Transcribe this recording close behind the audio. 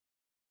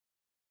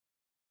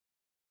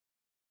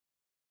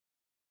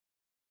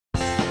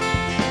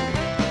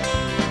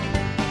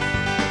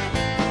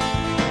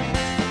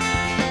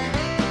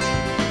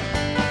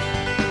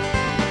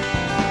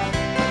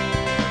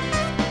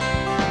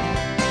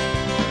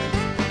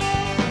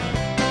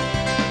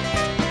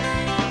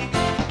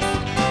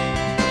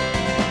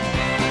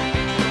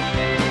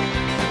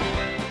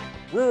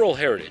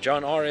Heritage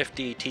on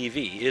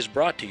RFD-TV is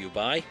brought to you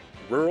by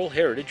Rural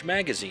Heritage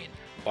Magazine,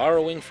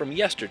 borrowing from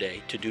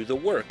yesterday to do the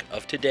work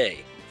of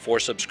today. For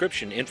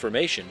subscription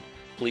information,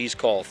 please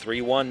call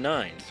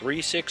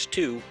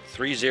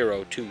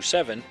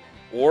 319-362-3027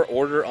 or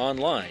order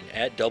online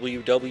at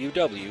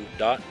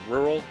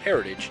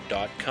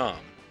www.ruralheritage.com.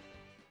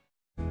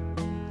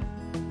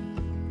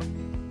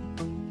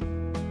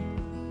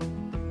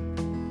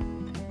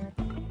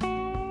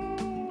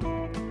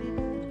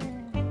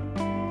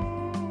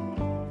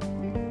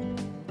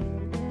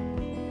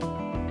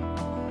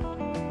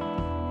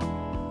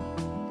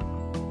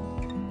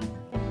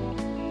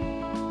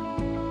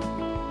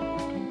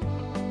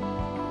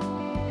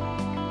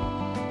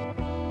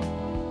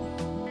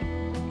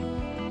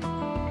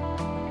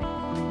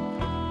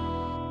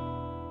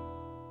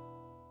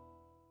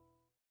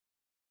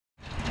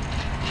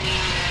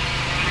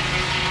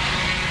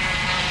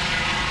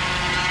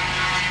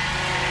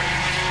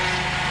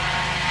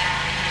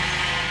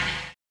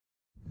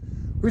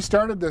 We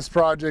started this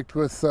project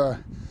with the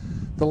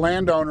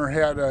landowner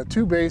had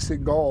two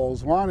basic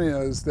goals. One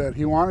is that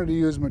he wanted to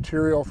use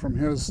material from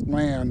his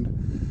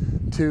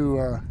land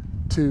to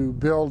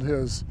build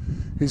his,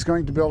 he's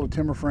going to build a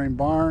timber frame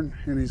barn,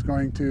 and he's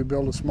going to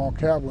build a small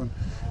cabin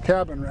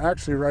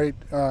actually right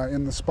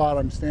in the spot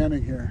I'm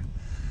standing here.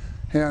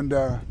 And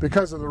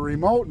because of the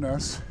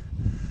remoteness,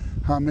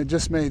 it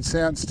just made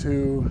sense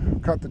to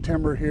cut the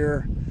timber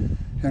here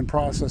and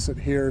process it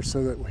here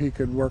so that he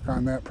could work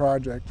on that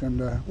project. And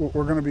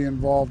we're going to be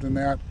involved in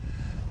that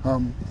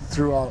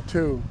throughout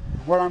too.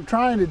 What I'm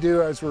trying to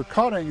do as we're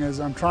cutting is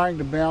I'm trying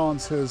to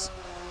balance his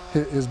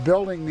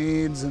building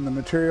needs and the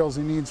materials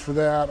he needs for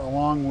that,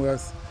 along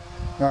with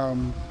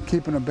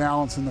keeping a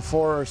balance in the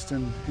forest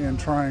and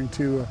trying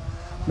to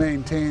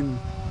maintain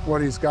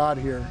what he's got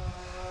here.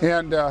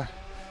 And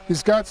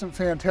he's got some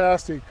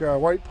fantastic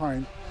white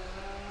pine.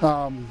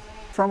 From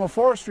a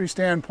forestry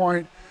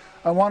standpoint,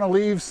 I want to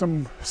leave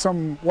some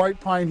white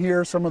pine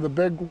here, some of the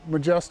big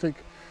majestic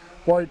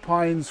white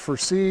pines for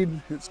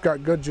seed. It's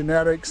got good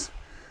genetics.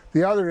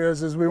 The other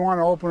is we want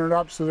to open it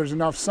up so there's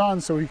enough sun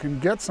so we can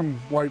get some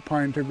white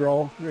pine to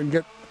grow and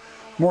get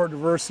more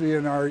diversity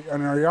in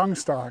our young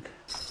stock.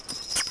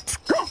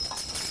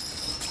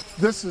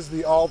 This is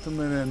the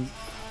ultimate in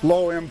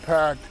low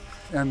impact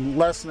and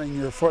lessening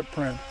your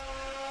footprint.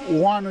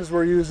 One is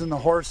we're using the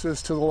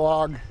horses to the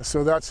log,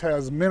 so that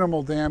has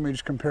minimal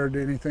damage compared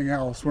to anything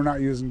else. We're not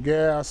using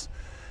gas.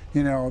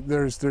 You know,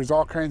 there's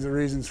all kinds of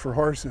reasons for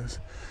horses.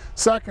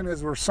 Second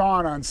is we're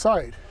sawing on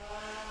site.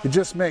 It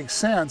just makes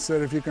sense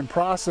that if you can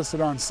process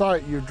it on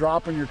site, you're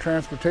dropping your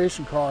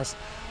transportation costs,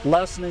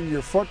 lessening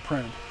your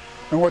footprint.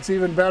 And what's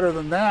even better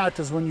than that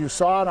is when you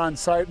saw it on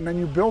site and then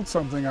you build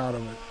something out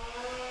of it,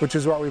 which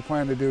is what we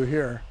plan to do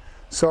here.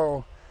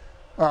 So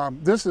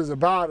this is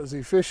about as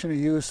efficient a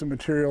use of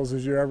materials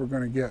as you're ever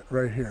going to get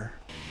right here.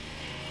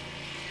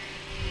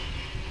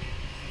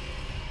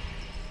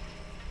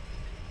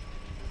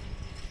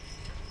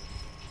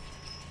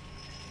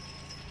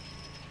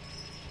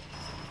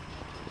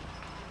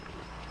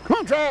 Come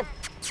on, Trav!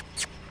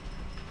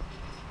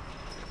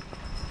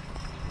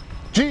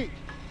 G!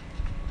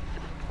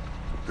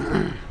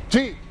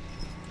 G!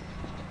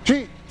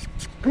 G!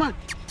 Come on!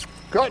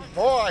 Good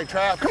boy,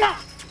 Trav! Come on!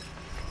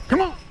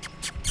 Come on!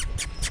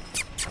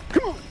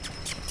 Come on!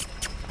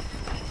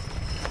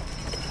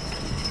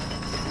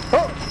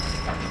 Oh!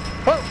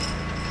 Oh!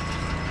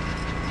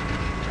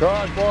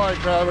 Good boy,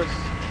 Travis.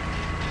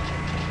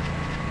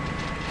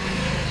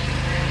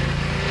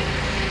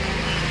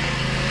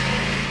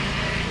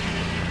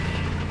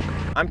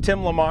 I'm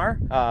Tim Lamar.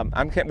 I'm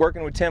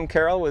working with Tim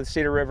Carroll with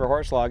Cedar River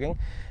Horselogging,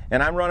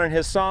 and I'm running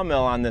his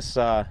sawmill on this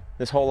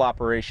whole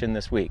operation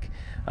this week.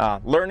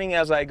 Learning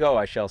as I go,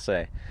 I shall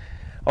say.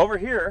 Over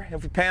here,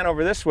 if we pan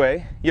over this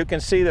way, you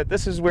can see that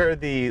this is where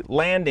the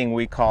landing,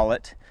 we call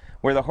it,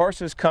 where the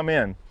horses come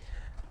in.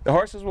 The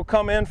horses will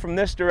come in from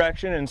this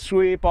direction and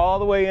sweep all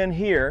the way in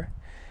here,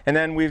 and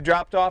then we've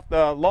dropped off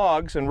the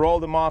logs and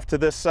rolled them off to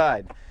this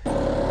side.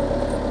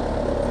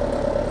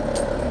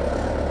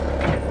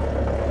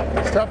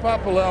 Step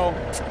up a little.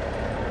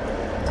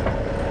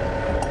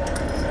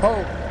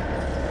 Oh.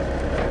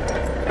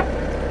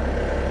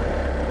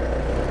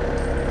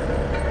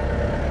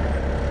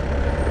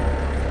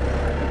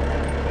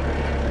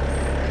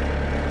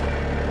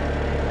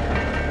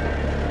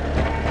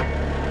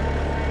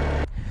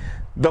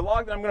 The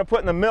log that I'm going to put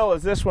in the mill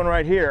is this one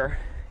right here.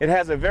 It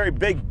has a very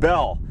big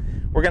bell.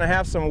 We're going to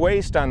have some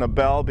waste on the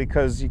bell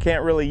because you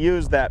can't really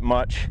use that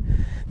much.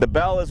 The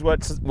bell is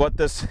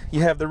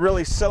you have the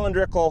really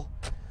cylindrical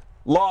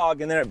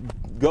log, and then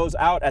it goes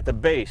out at the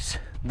base.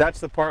 That's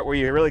the part where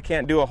you really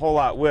can't do a whole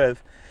lot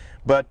with,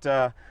 but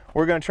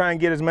we're going to try and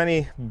get as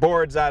many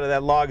boards out of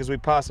that log as we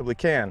possibly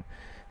can.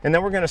 And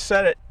then we're going to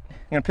set it, I'm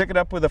going to pick it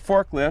up with a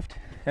forklift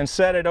and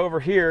set it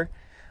over here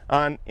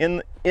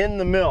in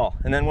the mill.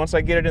 And then once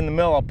I get it in the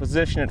mill, I'll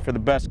position it for the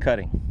best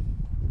cutting.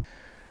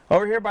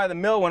 Over here by the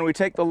mill, when we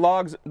take the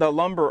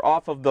lumber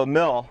off of the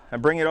mill, I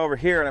bring it over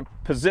here and I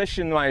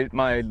position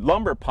my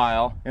lumber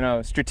pile in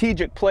a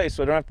strategic place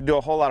so I don't have to do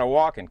a whole lot of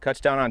walking.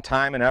 Cuts down on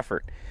time and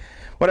effort.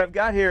 What I've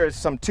got here is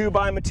some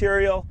 2x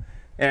material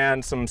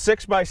and some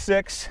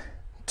 6x6,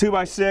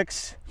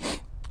 2x6,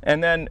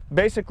 and then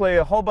basically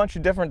a whole bunch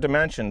of different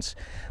dimensions.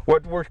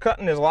 What we're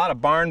cutting is a lot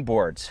of barn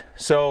boards,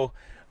 so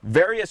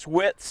various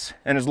widths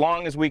and as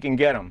long as we can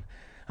get them.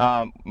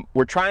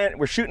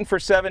 We're shooting for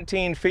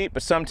 17 feet,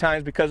 but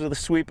sometimes because of the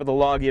sweep of the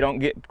log, you don't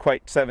get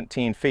quite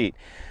 17 feet.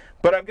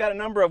 But I've got a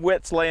number of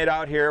widths laid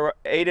out here,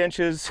 8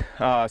 inches,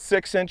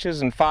 6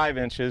 inches, and 5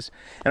 inches.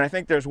 And I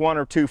think there's 1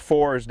 or 2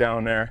 4s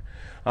down there.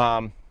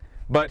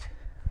 But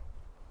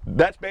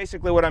that's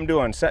basically what I'm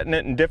doing, setting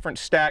it in different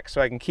stacks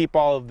so I can keep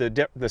all of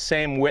the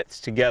same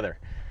widths together.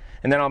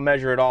 And then I'll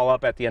measure it all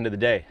up at the end of the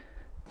day.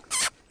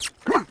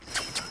 Come on.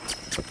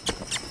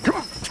 Come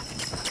on.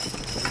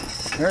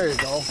 There you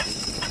go.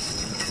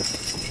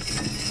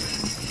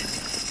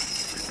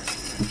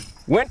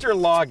 Winter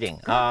logging.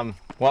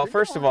 Well,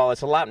 first of all,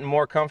 it's a lot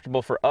more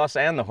comfortable for us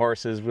and the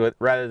horses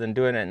rather than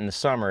doing it in the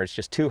summer. It's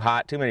just too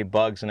hot, too many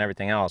bugs and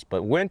everything else.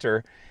 But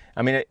winter,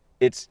 I mean,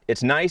 it's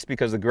nice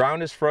because the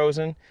ground is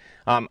frozen.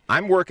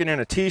 I'm working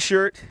in a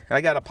t-shirt.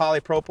 I got a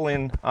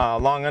polypropylene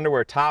long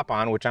underwear top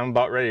on, which I'm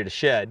about ready to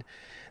shed.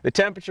 The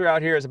temperature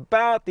out here is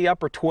about the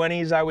upper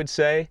 20s, I would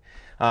say.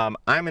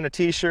 I'm in a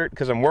t-shirt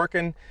because I'm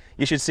working.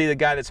 You should see the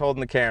guy that's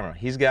holding the camera.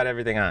 He's got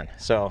everything on.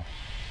 So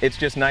it's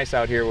just nice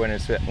out here when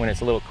it's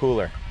a little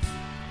cooler.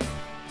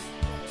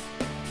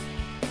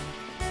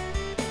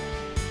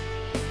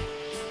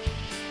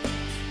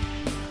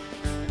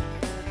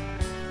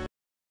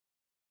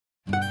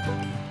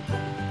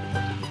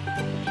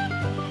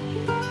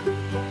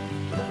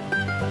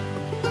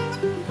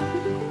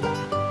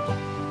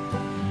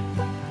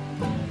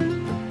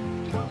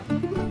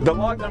 The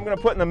log that I'm going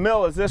to put in the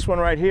mill is this one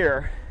right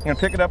here. I'm going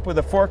to pick it up with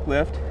a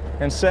forklift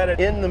and set it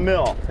in the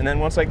mill. And then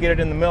once I get it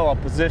in the mill, I'll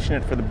position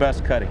it for the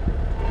best cutting.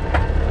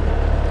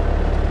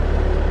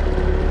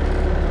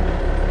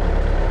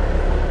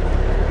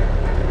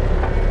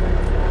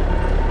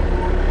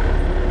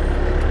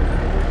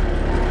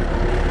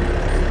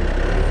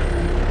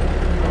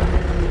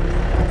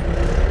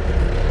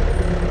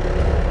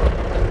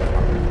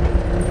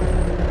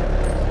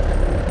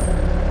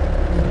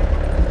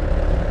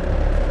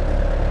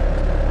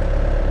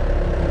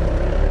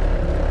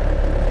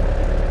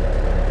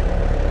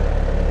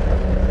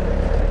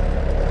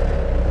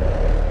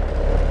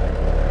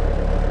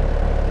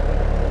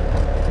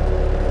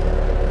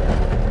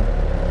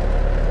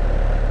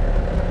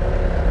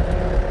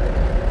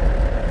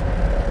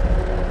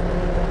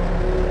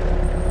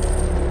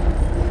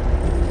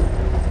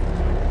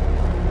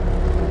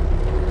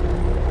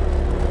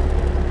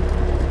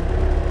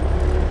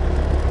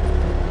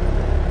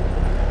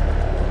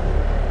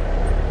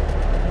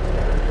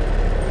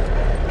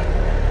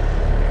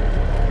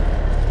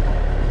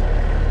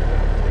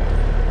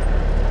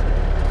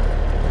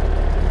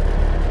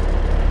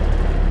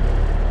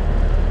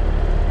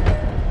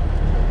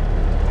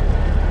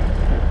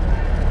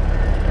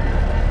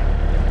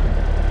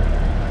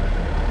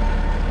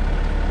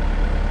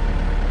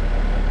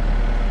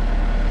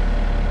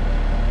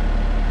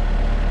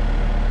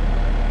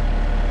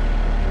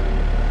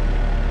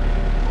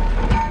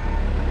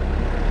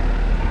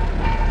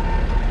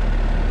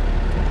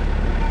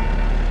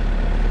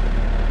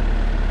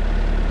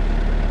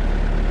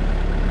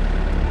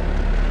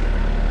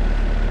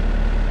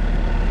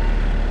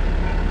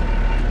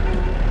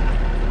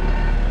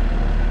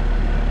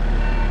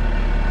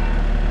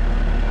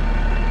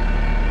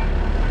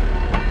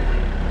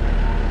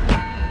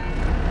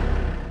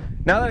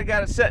 Now that I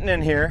got it sitting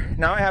in here,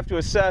 now I have to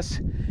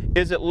assess,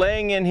 is it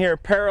laying in here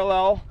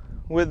parallel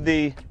with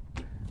the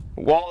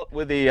wall,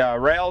 with the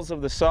rails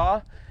of the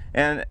saw?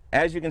 And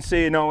as you can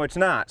see, no, it's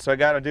not. So I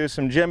got to do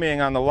some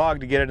jimmying on the log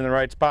to get it in the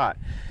right spot.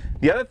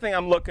 The other thing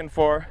I'm looking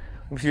for,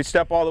 if you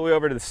step all the way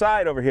over to the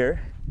side over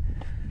here,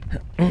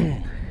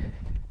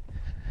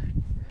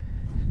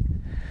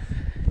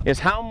 is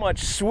how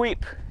much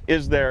sweep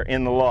is there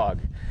in the log.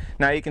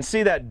 Now you can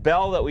see that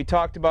bell that we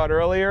talked about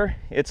earlier.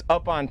 It's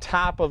up on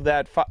top of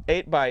that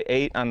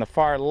 8x8 on the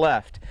far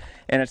left,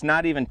 and it's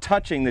not even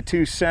touching the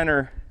two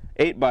center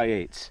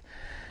 8x8s.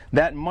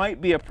 That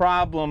might be a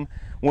problem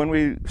when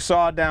we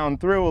saw down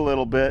through a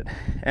little bit,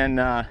 and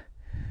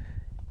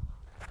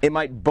it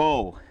might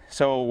bow.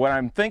 So what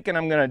I'm thinking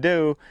I'm going to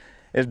do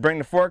is bring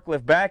the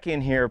forklift back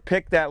in here,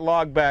 pick that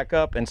log back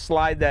up, and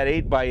slide that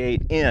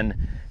 8x8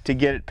 in to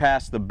get it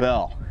past the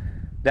bell.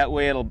 That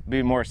way it'll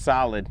be more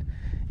solid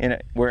in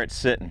it where it's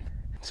sitting.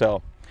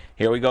 So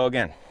here we go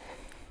again.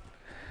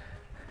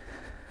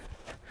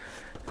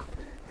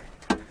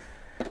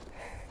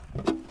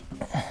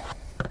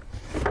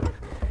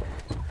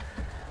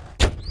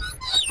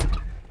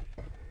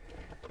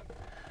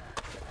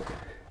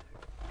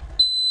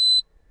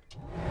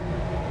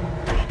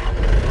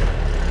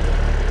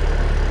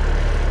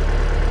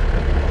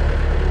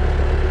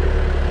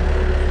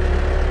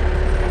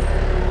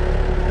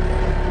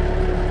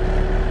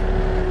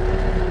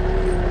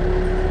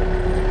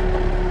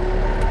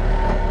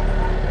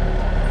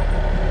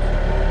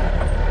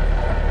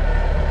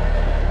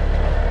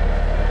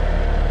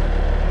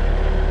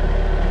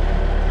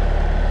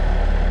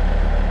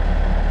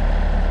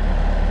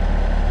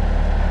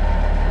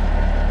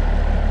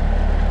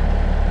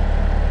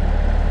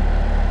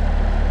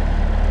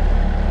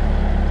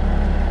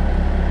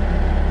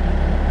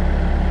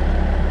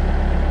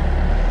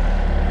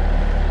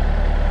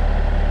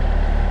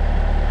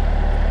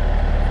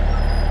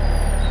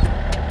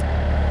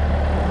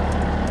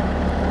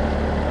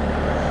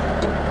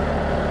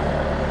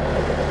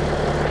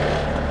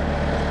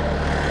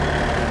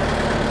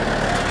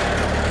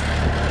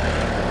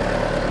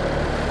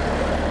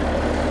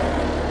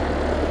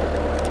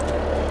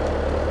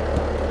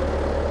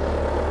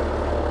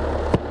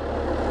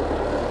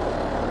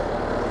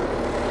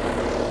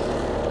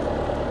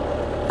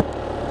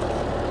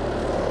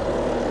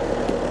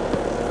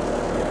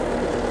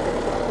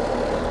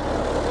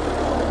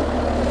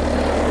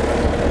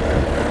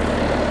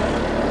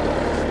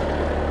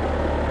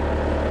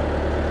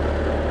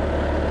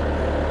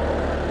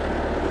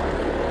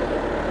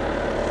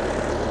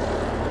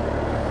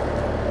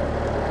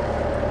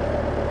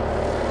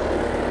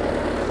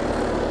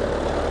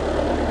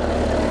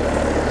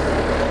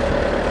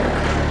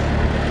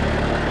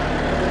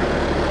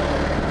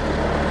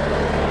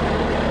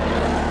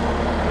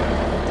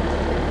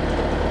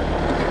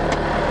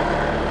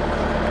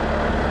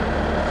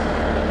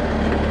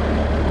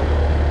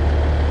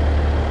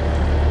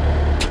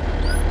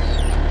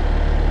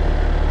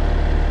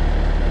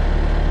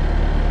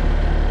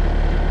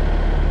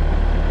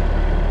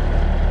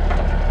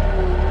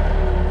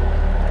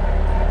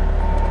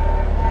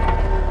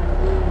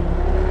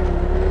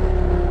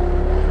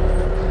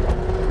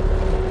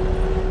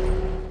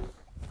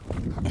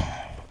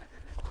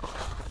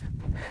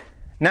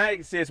 Now you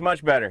can see it's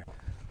much better.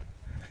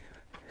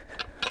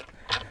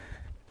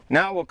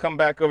 Now we'll come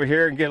back over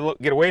here and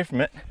get away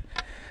from it,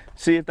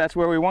 see if that's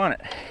where we want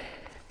it.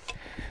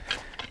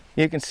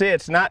 You can see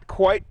it's not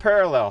quite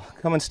parallel.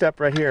 Come and step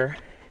right here.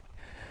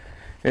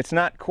 It's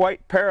not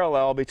quite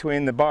parallel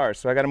between the bars,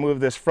 so I got to move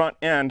this front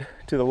end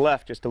to the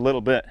left just a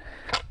little bit.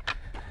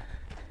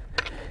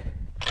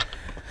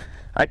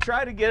 I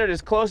try to get it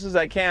as close as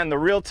I can. The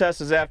real test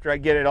is after I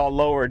get it all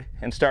lowered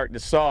and start to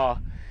saw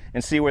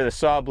and see where the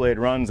saw blade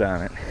runs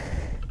on it.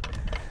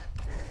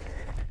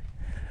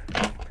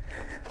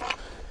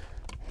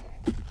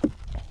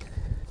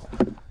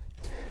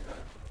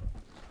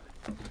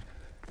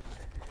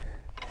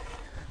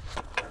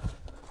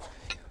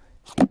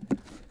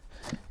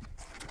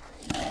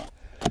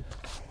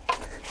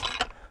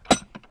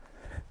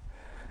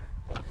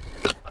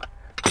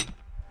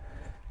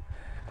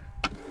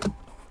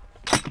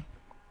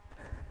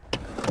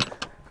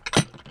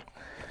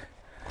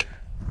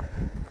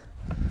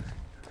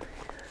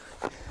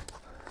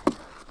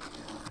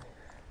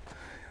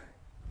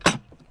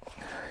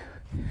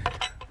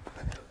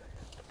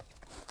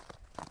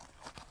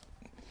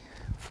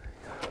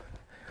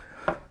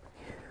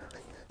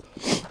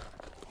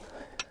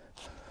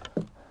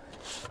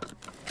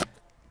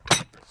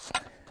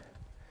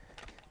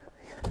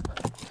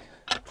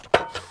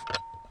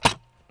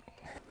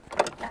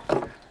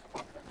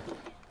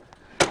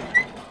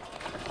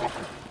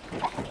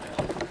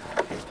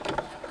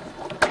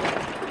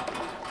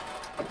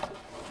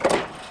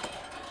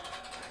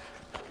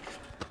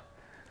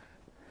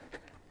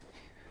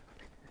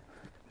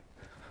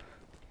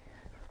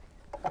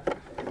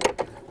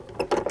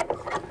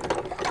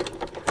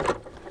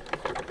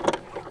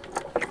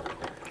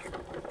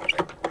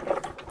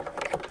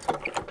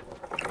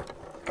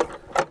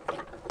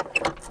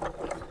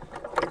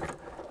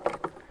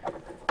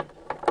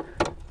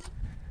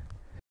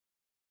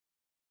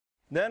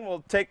 Then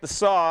we'll take the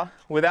saw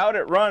without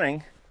it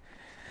running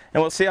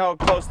and we'll see how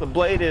close the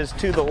blade is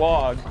to the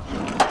log,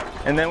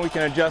 and then we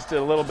can adjust it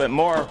a little bit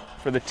more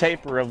for the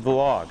taper of the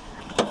log.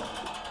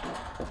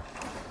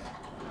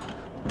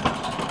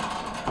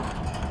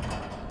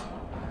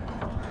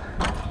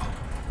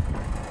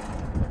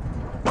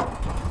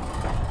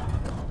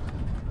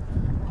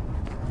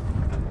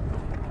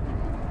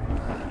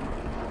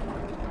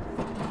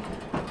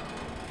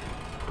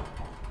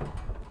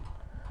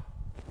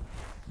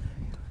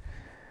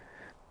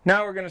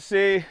 Now we're going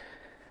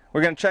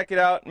to check it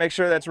out, make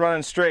sure that's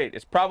running straight.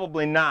 It's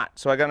probably not,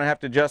 so I'm going to have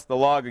to adjust the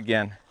log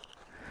again.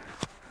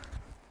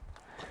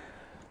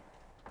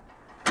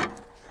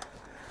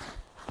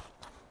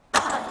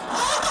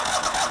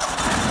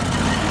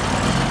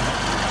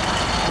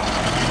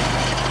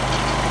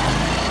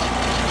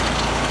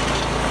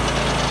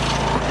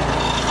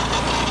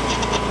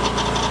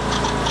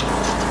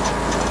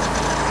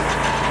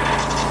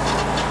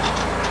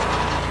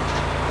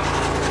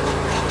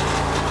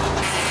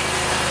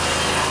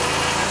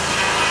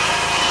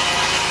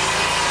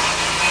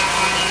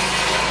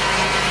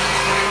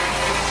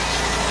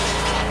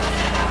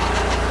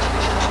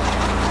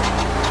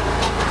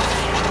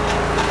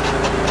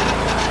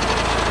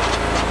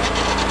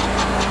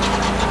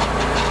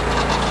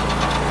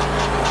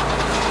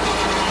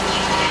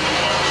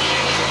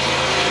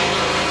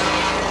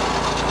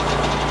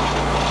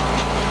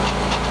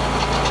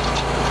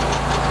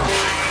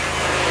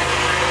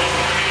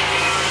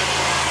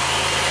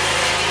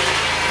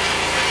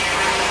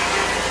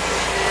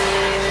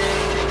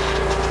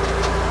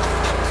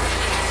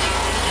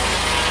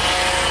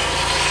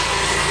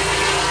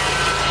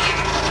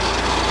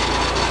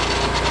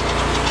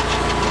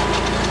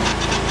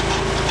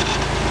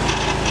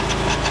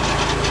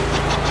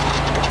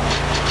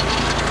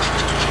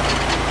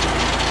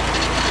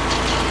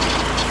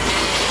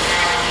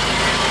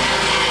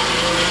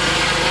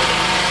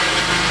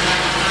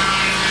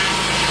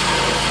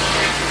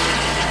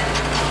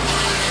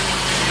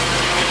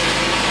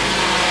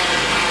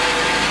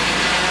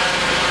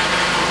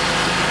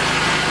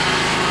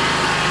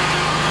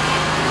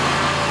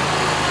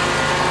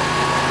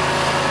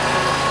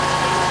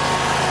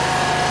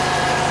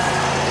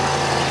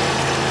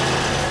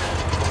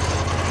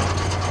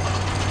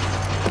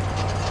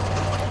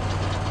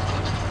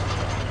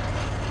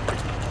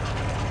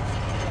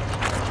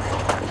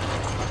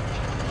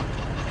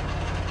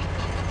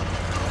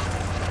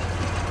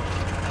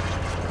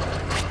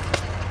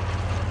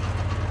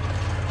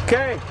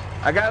 Okay,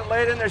 I got it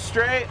laid in there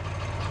straight,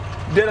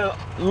 did a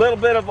little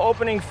bit of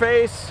opening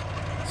face,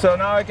 so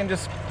now I can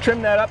just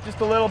trim that up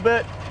just a little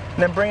bit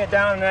and then bring it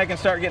down, and then I can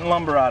start getting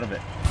lumber out of it.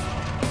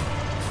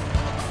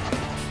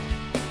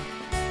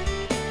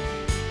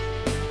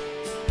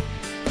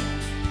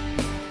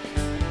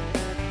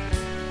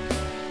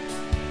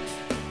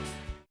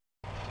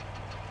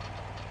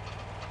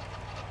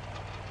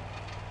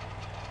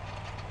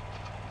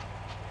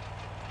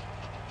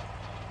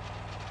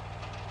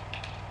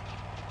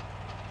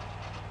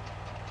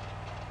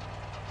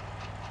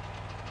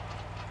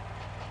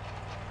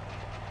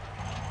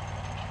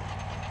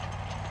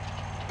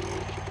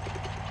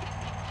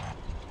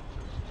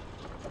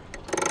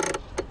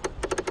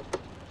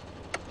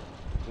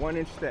 1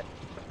 inch thick.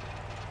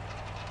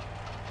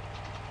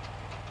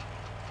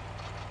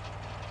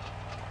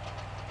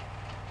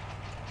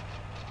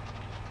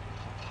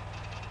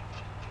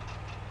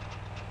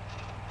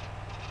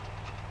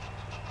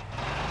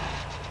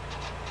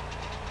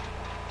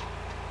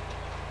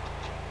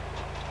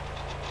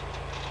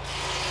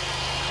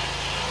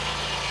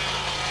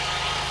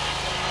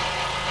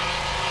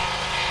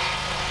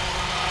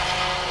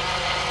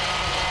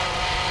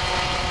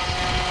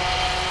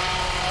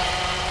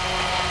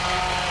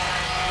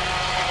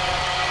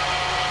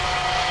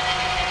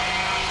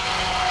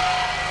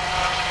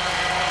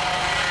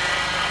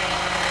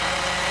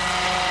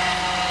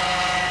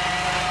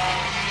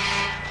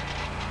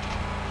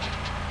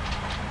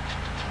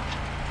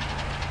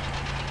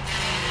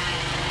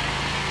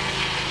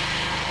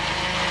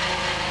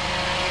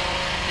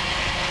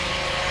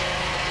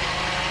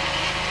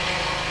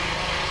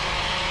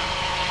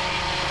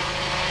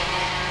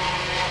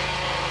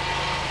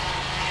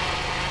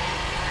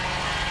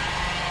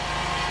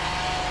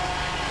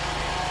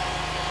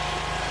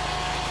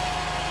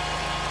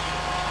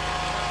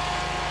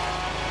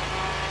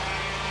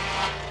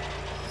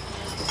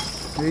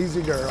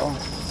 Easy girl.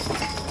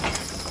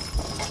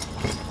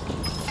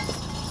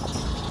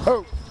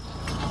 Oh!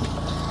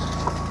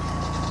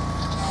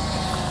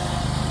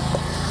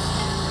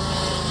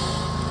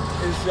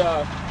 Is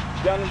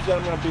dunnage that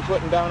I'm going to be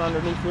putting down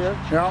underneath here.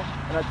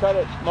 Yeah. And I cut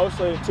it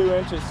mostly at 2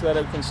 inches so that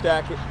I can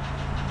stack it.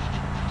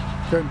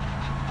 Good.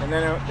 And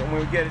then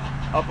when we get it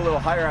up a little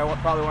higher, I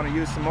probably want to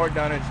use some more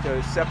dunnage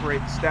to separate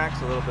the stacks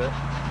a little bit.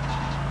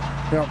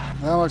 Yep,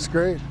 that looks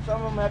great.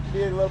 Some of them have to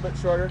be a little bit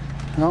shorter.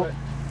 Nope. But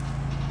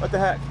what the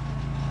heck?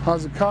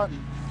 How's it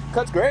cutting?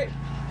 Cuts great.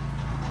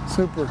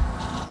 Super.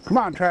 Come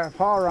on, Trav,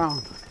 haul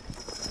around.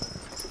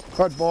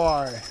 Good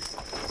boy.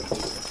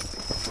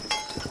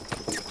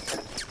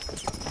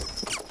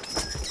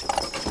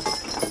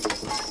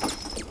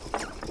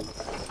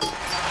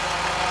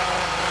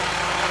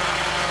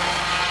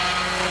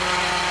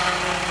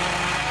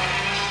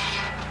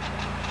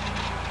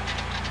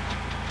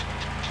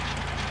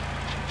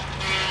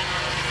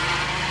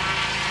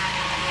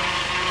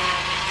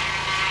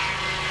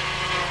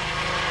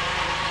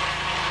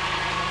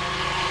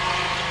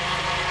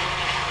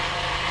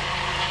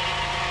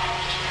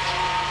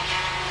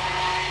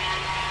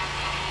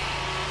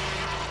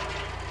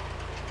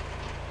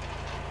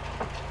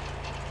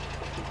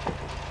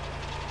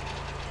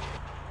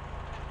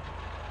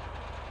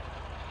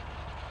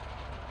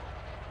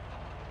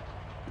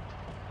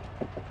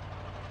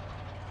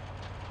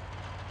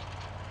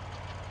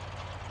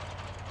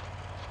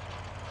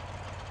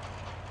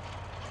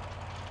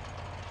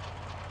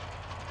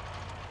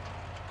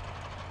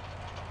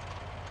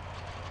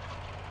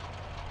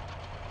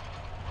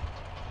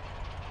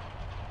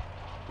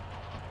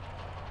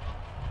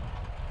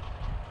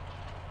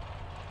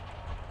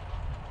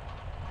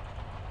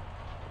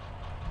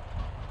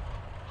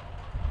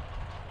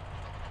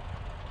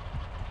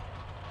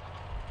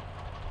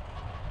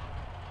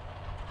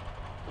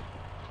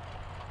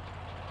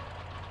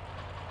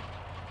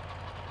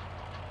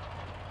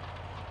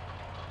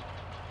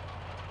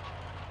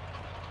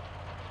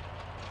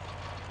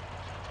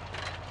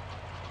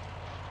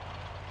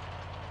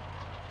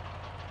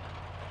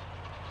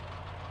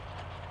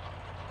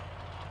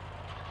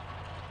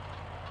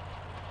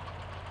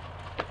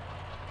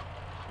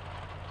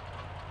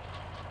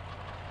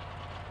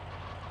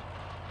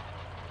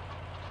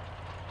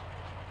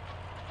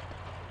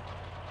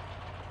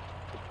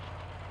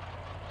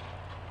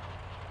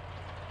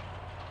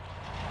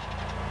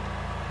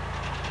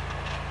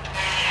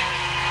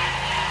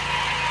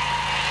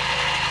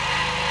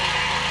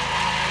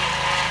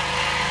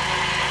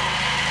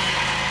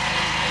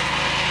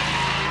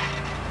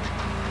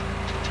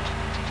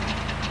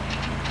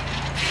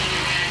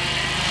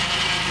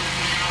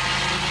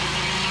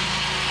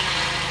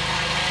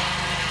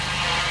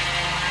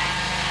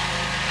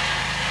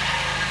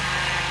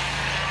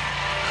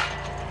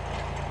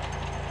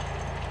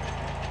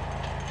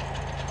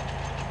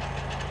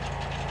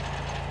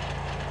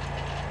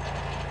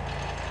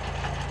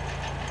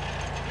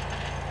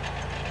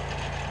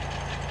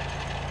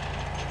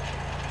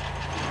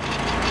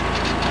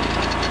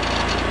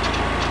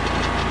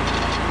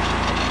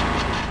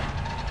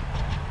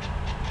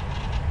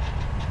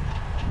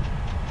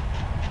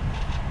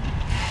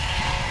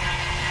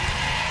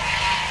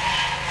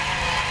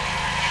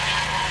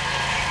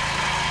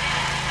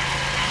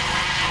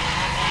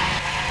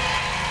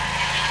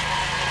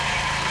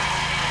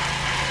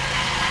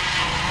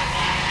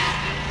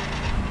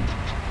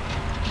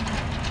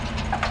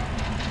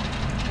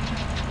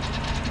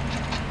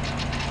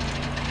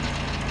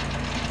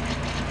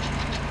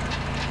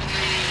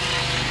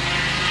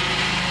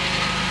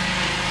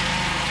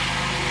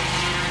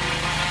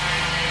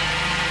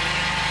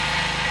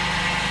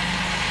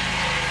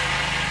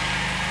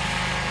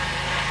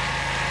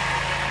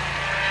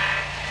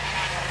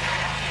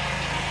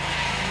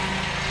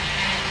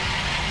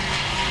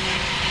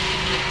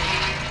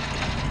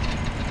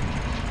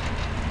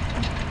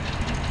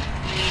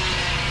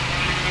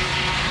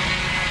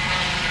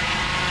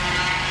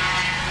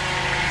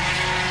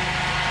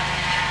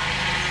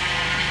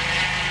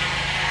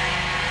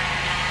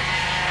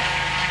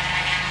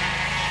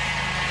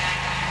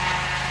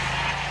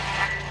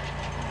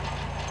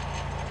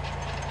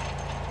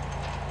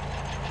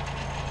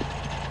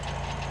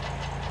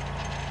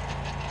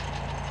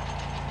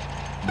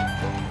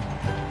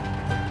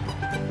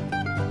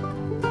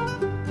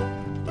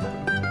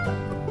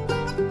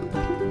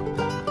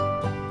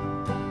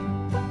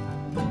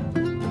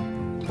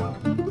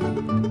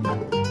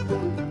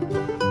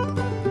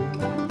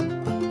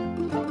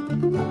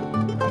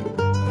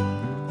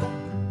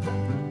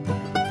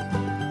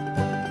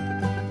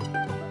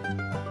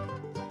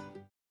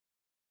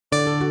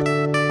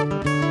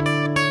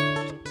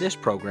 This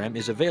program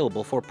is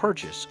available for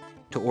purchase.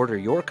 To order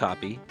your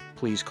copy,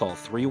 please call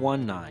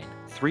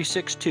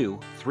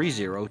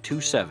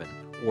 319-362-3027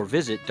 or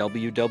visit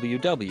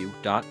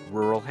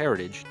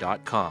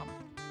www.ruralheritage.com.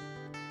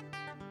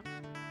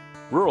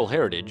 Rural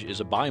Heritage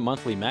is a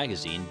bi-monthly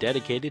magazine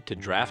dedicated to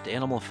draft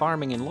animal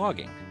farming and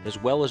logging,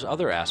 as well as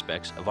other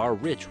aspects of our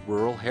rich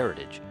rural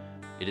heritage.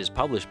 It is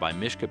published by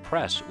Mishka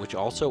Press, which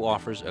also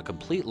offers a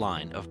complete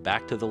line of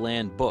Back to the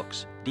Land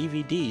books,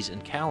 DVDs,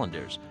 and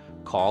calendars.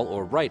 Call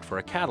or write for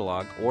a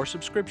catalog or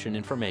subscription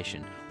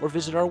information, or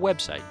visit our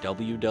website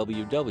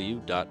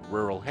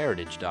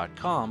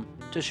www.ruralheritage.com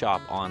to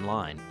shop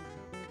online.